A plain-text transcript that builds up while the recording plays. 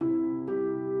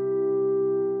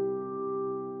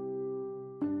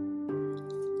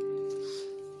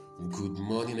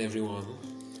morning, everyone.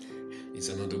 It's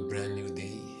another brand new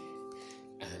day,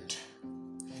 and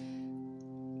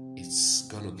it's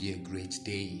gonna be a great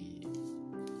day.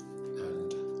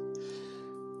 And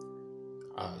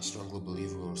I strongly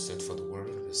believe we're set for the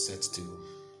world. We're set to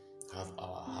have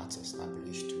our hearts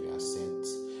established. We are set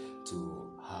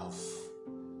to have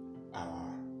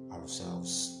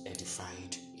ourselves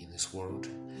edified in this world,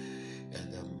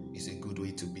 and it's a good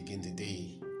way to begin the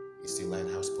day. It's the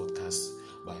Lighthouse Podcast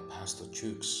by Pastor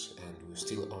Chooks, and we're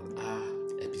still on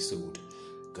our episode,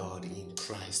 God in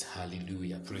Christ.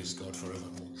 Hallelujah. Praise God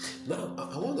forevermore. Now,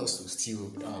 I want us to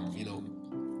still,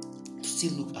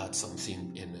 look at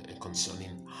something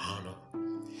concerning Hannah.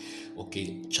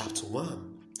 Okay, chapter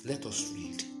 1. Let us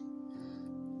read.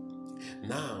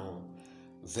 Now,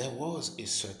 there was a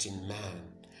certain man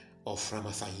of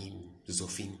Ramathaim,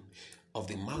 Zophim, of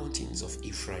the mountains of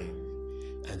Ephraim,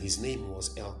 and his name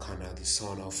was Elkanah, the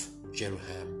son of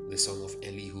Jeroham, the son of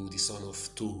Elihu, the son of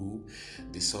Tohu,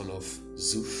 the son of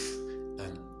Zuph,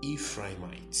 an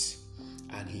Ephraimite.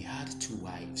 And he had 2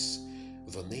 wives.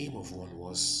 The name of one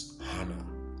was Hannah,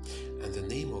 and the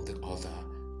name of the other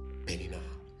Peninnah.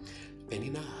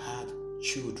 Peninnah had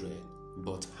children,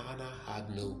 but Hannah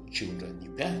had no children.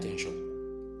 You pay attention.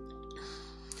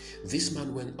 This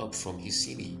man went up from his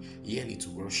city yearly to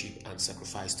worship and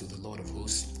sacrifice to the Lord of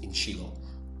hosts in Shiloh.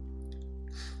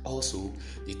 Also,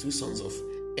 the 2 sons of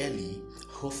Eli,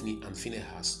 Hophni and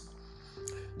Phinehas,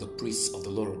 the priests of the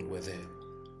Lord, were there.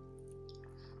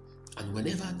 And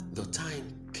whenever the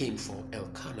time came for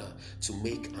Elkanah to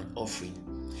make an offering,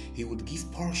 he would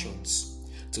give portions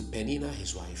to Peninnah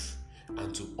his wife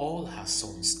and to all her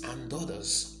sons and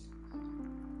daughters.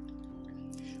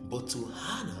 But to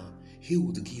Hannah he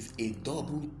would give a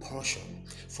double portion,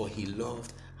 for he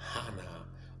loved Hannah,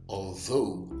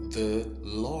 although the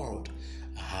Lord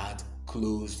had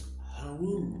closed her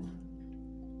womb.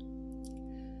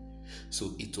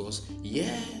 So it was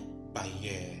year by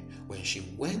year, when she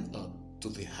went up to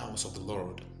the house of the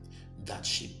Lord, that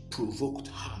she provoked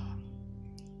her.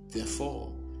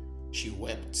 Therefore she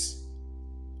wept.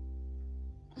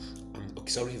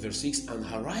 Verse 6. And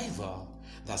her rival,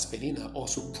 that's Peninnah,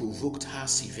 also provoked her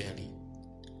severely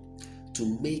to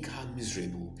make her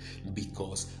miserable,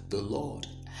 because the Lord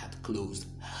had closed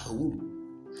her womb.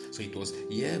 So it was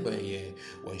year by year,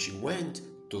 when she went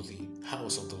to the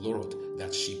house of the Lord,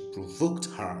 that she provoked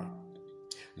her.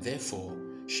 Therefore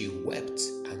she wept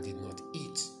and did not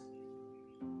eat.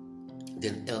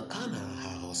 Then Elkanah,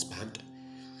 her husband,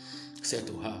 said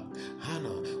to her,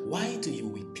 Hannah, why do you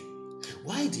weep?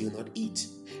 Why do you not eat?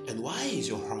 And why is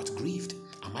your heart grieved?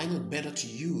 Am I not better to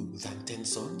you than 10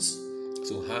 sons?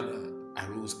 So Hannah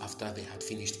arose after they had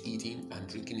finished eating and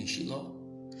drinking in Shiloh.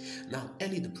 Now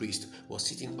Eli the priest was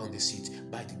sitting on the seat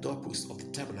by the doorpost of the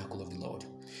tabernacle of the Lord,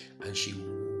 and she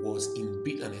was in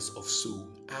bitterness of soul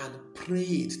and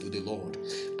prayed to the Lord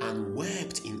and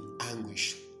wept in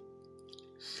anguish.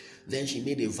 Then she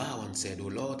made a vow and said, O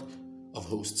Lord of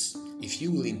hosts, if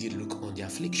you will indeed look on the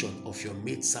affliction of your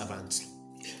maidservant.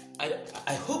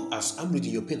 I hope as I'm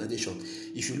reading, you're paying attention.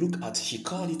 If you look at, she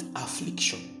called it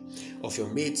affliction of your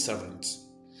maidservant,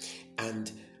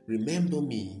 and remember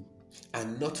me,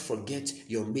 and not forget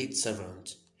your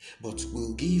maidservant, but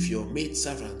will give your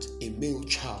maidservant a male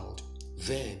child.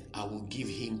 Then I will give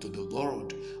him to the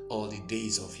Lord all the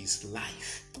days of his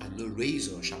life, and no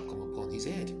razor shall come upon his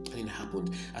head. And it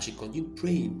happened, as she continued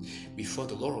praying before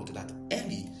the Lord, that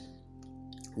Eli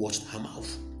watched her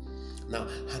mouth. Now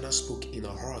Hannah spoke in her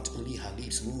heart, only her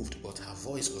lips moved, but her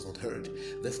voice was not heard.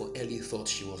 Therefore Eli thought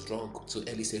she was drunk. So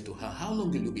Eli said to her, How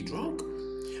long will you be drunk?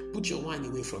 Put your wine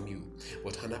away from you.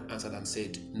 But Hannah answered and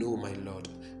said, No, my Lord,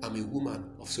 I'm a woman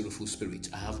of sorrowful spirit.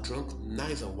 I have drunk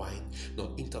neither wine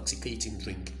nor intoxicating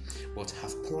drink, but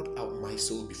have poured out my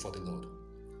soul before the Lord.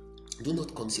 Do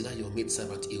not consider your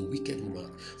maidservant a wicked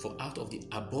woman, for out of the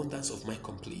abundance of my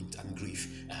complaint and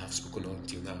grief I have spoken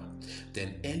until now.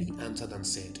 Then Eli answered and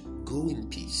said, Go in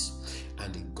peace,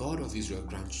 and the God of Israel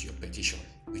grant your petition,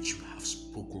 which you have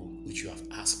spoken, which you have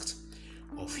asked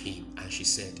of him. And she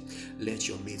said, Let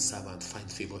your maidservant find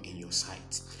favor in your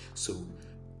sight. So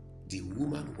the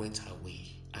woman went her way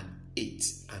and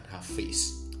ate, and her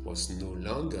face was no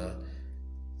longer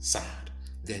sad.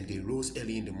 Then they rose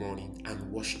early in the morning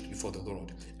and worshipped before the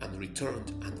Lord, and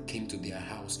returned and came to their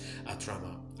house at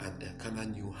Ramah. And Elkanah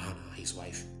knew Hannah his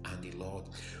wife, and the Lord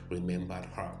remembered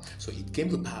her. So it came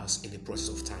to pass in the process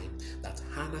of time that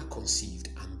Hannah conceived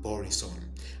and bore a son,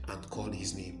 and called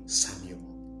his name Samuel,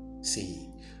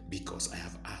 saying, Because I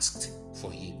have asked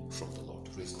for him from the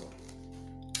Lord. Praise God.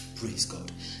 Praise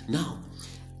God. Now,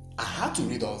 I had to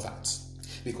read all that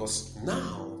because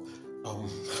now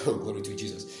glory to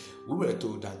Jesus. We were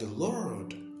told that the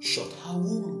Lord shut her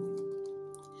womb.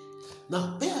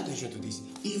 Now, pay attention to this.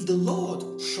 If the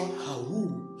Lord shut her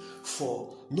womb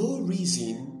for no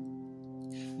reason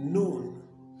known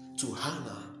to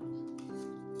Hannah,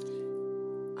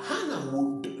 Hannah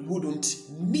wouldn't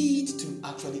need to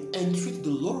actually entreat the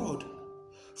Lord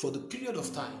for the period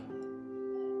of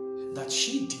time that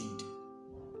she did,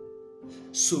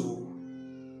 so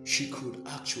she could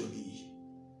actually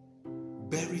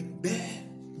bear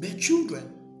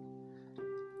children.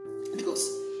 Because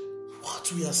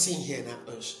what we are seeing here now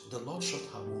is the Lord shut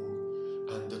her womb,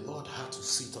 and the Lord had to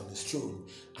sit on his throne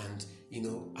and,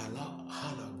 allow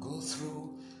Hannah go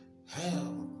through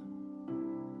hell.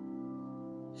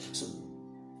 So,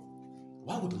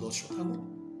 why would the Lord shut her womb?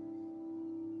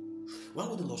 Why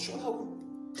would the Lord shut her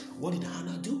womb? What did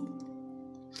Hannah do?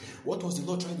 What was the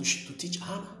Lord trying to teach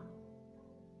Hannah?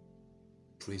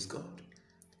 Praise God.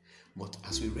 But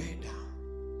as we read down,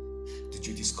 did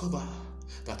you discover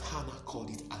that Hannah called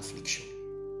it affliction?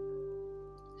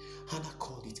 Hannah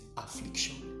called it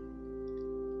affliction.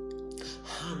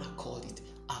 Hannah called it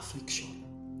affliction.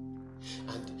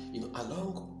 And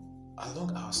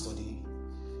along our study,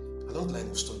 along the line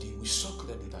of study, we saw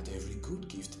clearly that every good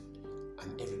gift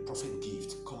and every perfect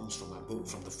gift comes from above,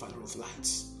 from the Father of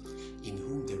lights, in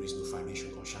whom there is no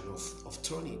variation or shadow of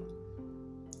turning.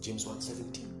 James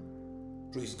 1:17.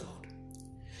 Praise God.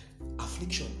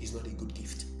 Affliction is not a good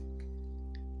gift.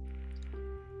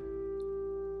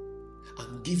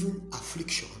 And giving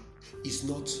affliction is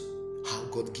not how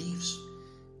God gives.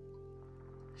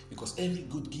 Because every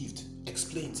good gift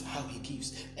explains how he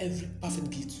gives. Every perfect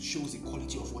gift shows the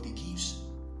quality of what he gives,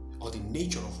 or the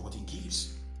nature of what he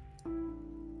gives.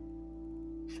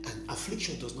 And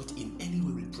affliction does not in any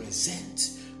way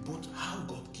represent both how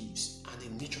God gives and the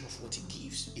nature of what he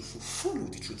gives, if we follow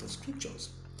the truth of scriptures.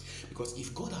 Because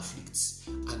if God afflicts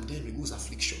and then removes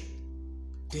affliction,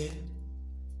 then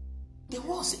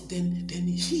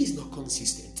he is not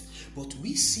consistent. But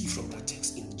we see from that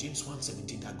text in James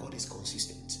 1:17 that God is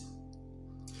consistent.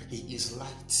 He is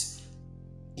light.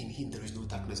 In him there is no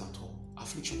darkness at all.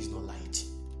 Affliction is not light.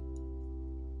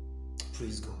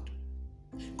 Praise God.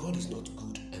 God is not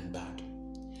good and bad.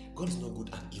 God is not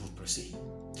good and evil per se.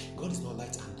 God is not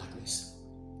light and darkness.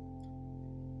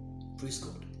 Praise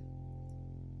God.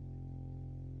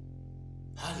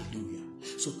 Hallelujah.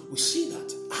 So we see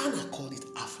that Hannah called it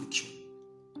affliction.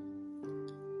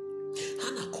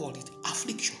 Hannah called it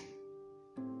affliction.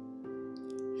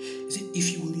 He said,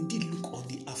 if you will indeed look on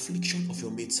the affliction of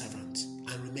your maidservant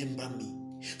and remember me.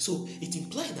 So it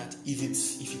implied that if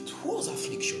it was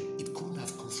affliction, it couldn't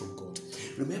have come from God.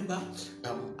 Remember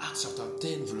Acts chapter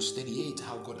 10 verse 38,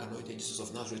 how God anointed Jesus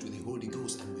of Nazareth with the Holy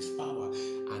Ghost and with power,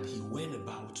 and he went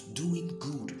about doing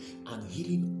good and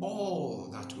healing all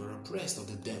that were oppressed of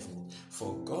the devil,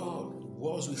 for God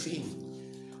was with him.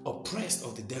 Oppressed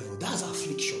of the devil, that's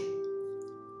affliction.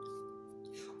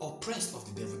 Oppressed of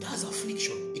the devil, that's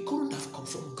affliction. It couldn't have come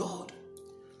from God.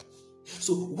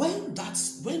 So when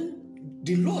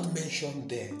the Lord mentioned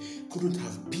there, couldn't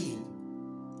have been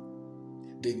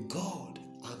the God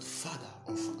and Father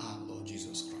of our Lord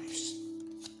Jesus Christ.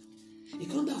 It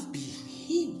couldn't have been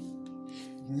him.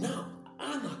 Now,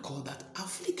 Anna called that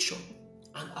affliction.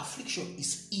 And affliction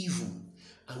is evil.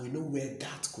 And we know where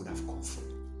that could have come from.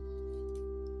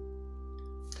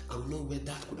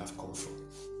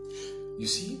 You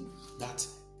see, that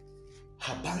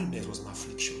her barrenness was an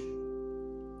affliction.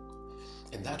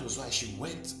 And that was why she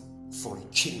went for a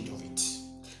change of it.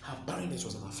 Her barrenness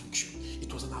was an affliction.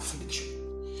 It was an affliction.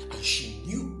 And she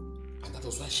knew. And that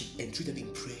was why she entreated in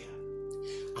prayer.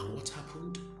 And what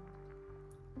happened?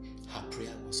 Her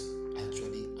prayer was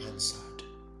actually answered.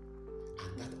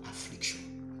 And that affliction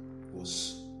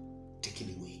was taken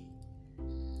away.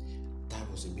 That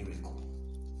was a miracle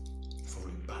for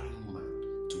a barren woman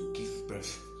to give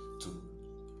birth to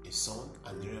a son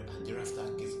and thereafter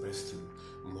give birth to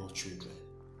more children.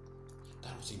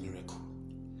 That was a miracle.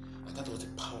 And that was the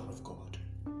power of God.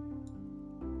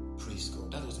 Praise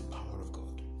God. That was the power of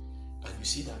God. And you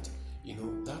see that,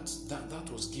 that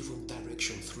was given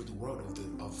direction through the word of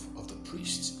the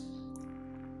priest.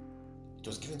 It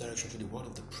was given direction through the word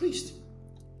of the priest.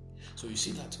 So you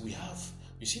see that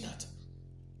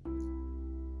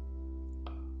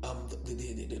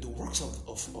the works of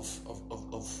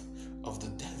the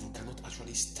devil cannot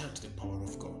actually stand the power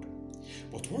of God.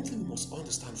 But one thing we must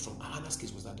understand from Hannah's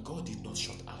case was that God did not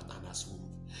shut Hannah's womb.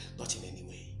 Not in any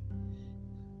way.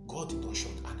 God did not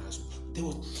shut Hannah's womb.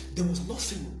 There was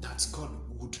nothing that God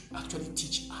would actually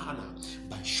teach Hannah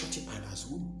by shutting Hannah's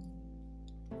womb.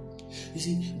 You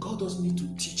see, God doesn't need to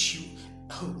teach you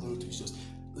Oh, glory to Jesus.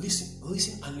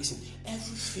 Listen and listen.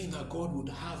 Everything that God would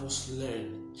have us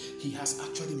learn, He has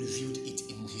actually revealed it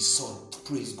in His Son.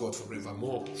 Praise God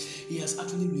forevermore. He has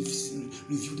actually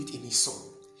revealed it in His Son.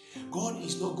 God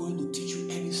is not going to teach you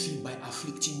anything by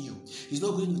afflicting you. He's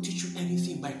not going to teach you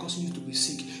anything by causing you to be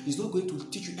sick. He's not going to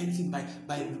teach you anything by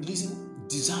releasing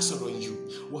disaster on you.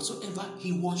 Whatsoever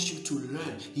He wants you to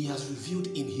learn, He has revealed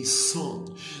in His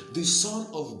Son. The Son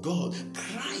of God,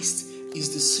 Christ,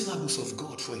 is the syllabus of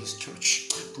God for His church.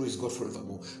 Praise God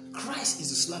forevermore. Christ is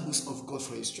the syllabus of God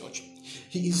for His church.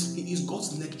 He is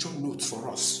God's lecture note for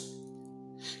us.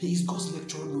 He is God's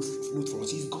lecture note for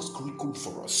us. He is God's curriculum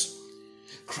for us.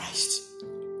 Christ.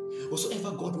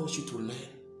 Whatsoever God wants you to learn,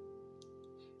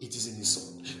 it is in His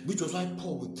Son. Which was why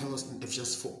Paul would tell us in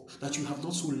Ephesians 4 that you have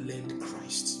not so learned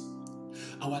Christ.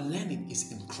 Our learning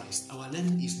is in Christ. Our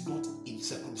learning is not in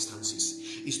circumstances.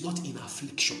 It's not in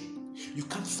affliction. You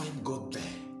can't find God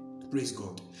there. Praise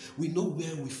God. We know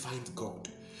where we find God.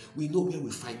 We know where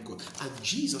we find God. And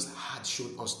Jesus had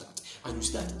shown us that. And you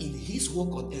see that in His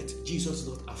work on earth, Jesus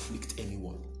did not afflict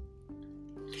anyone.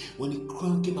 When He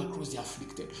came across the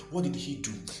afflicted, what did He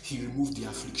do? He removed the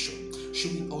affliction,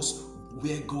 showing us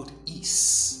where God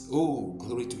is. Oh,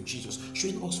 glory to Jesus.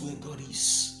 Showing us where God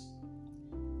is.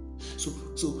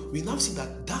 So we now see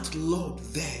that Lord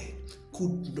there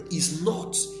is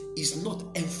not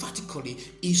emphatically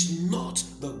is not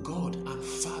the God and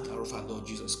Father of our Lord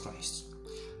Jesus Christ.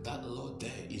 That Lord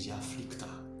there is the afflictor.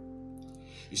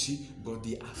 You see, but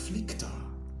the afflictor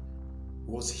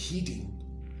was hidden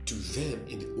to them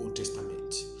in the Old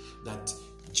Testament. That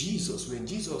Jesus, when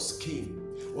Jesus came,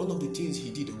 one of the things He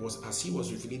did was, as He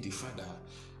was revealing the Father,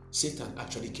 Satan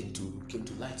actually came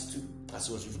to light too. As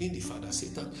He was revealing the Father,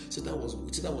 Satan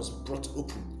was brought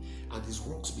open, and his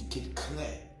works became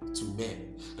clear to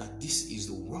men that this is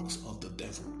the works of the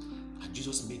devil. And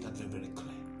Jesus made that very, very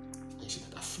clear. And you see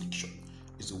that affliction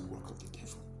is the work of the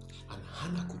devil. And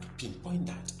Hannah could pinpoint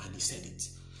that, and he said it,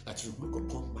 that you look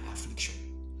upon my affliction.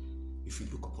 If you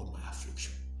look upon my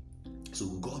affliction. So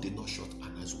God did not shut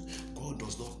Hannah's womb. God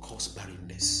does not cause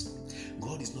barrenness.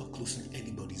 God is not closing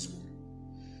anybody's womb.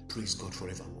 Praise God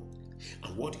forevermore.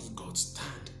 And what is God's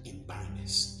stand in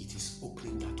barrenness? It is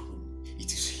opening that womb.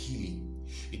 It is healing.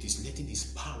 It is letting His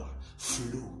power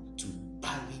flow to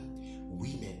barren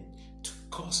women to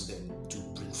cause them to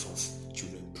bring forth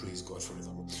children. Praise God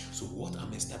forevermore. So what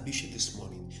I'm establishing this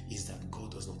morning is that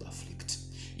God does not afflict.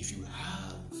 If you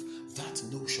have that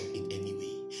notion in any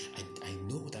way, and I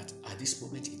know that at this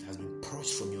moment it has been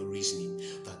purged from your reasoning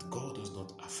that God does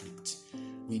not afflict.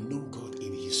 We know God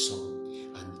in His Son,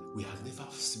 and we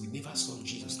never saw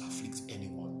Jesus afflict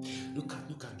anyone. Look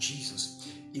at Jesus.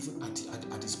 Even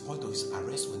at this point of His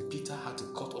arrest, when Peter had to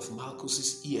cut off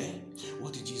Malchus's ear,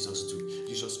 what did Jesus do?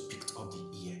 Jesus picked up the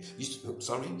ear.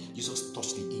 Jesus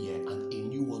touched the ear and a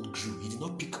new one grew. He did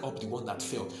not pick up the one that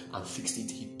fell and fixed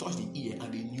it. He touched the ear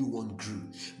and a new one grew.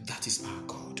 That is our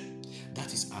God.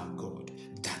 That is our God.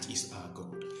 That is our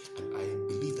God. And I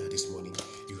believe that this morning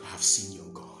you have seen your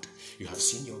God. You have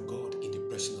seen your God in the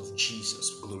person of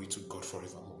Jesus. Glory to God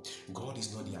forevermore. God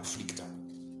is not the afflictor.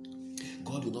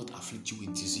 God will not afflict you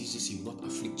with diseases. He will not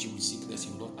afflict you with sickness.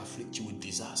 He will not afflict you with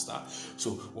disaster.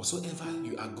 So whatsoever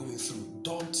you are going through,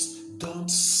 don't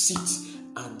sit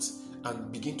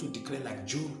and begin to declare like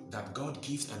Job that God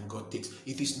gives and God takes.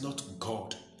 It is not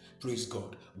God. Praise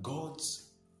God. God's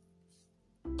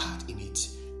part in it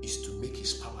is to make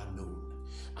His power known.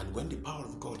 And when the power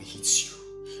of God hits you,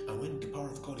 and when the power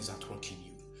of God is at work in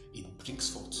you, it brings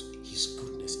forth His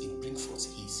goodness, it brings forth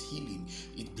His healing,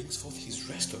 it brings forth His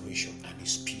restoration and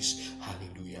His peace.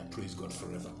 Hallelujah. Praise God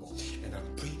forevermore. And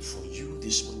I'm praying for you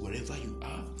this morning, wherever you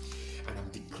are, and I'm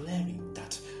declaring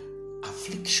that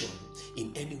affliction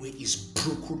in any way is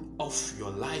broken off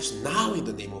your lives now in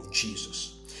the name of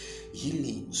Jesus.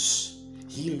 Healings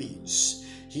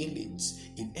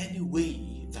in any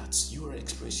way that you are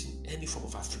experiencing any form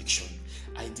of affliction,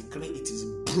 I declare it is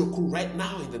broken right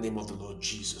now in the name of the Lord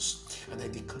Jesus. And I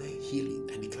declare healing.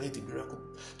 I declare the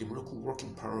miracle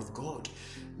working power of God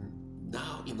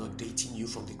now inundating you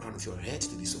from the crown of your head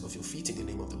to the sole of your feet in the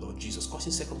name of the Lord Jesus,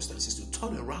 causing circumstances to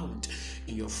turn around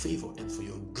in your favor and for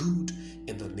your good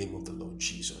in the name of the Lord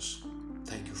Jesus.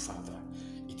 Thank you, Father.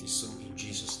 It is so in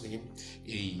Jesus' name.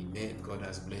 Amen. God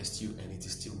has blessed you, and it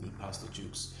is still me, Pastor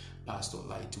Jukes, Pastor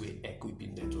Lightway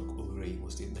Equipping Network over in Imo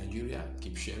State, Nigeria.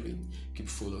 Keep sharing, keep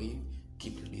following,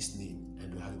 keep listening,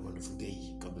 and have a wonderful day.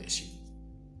 God bless you.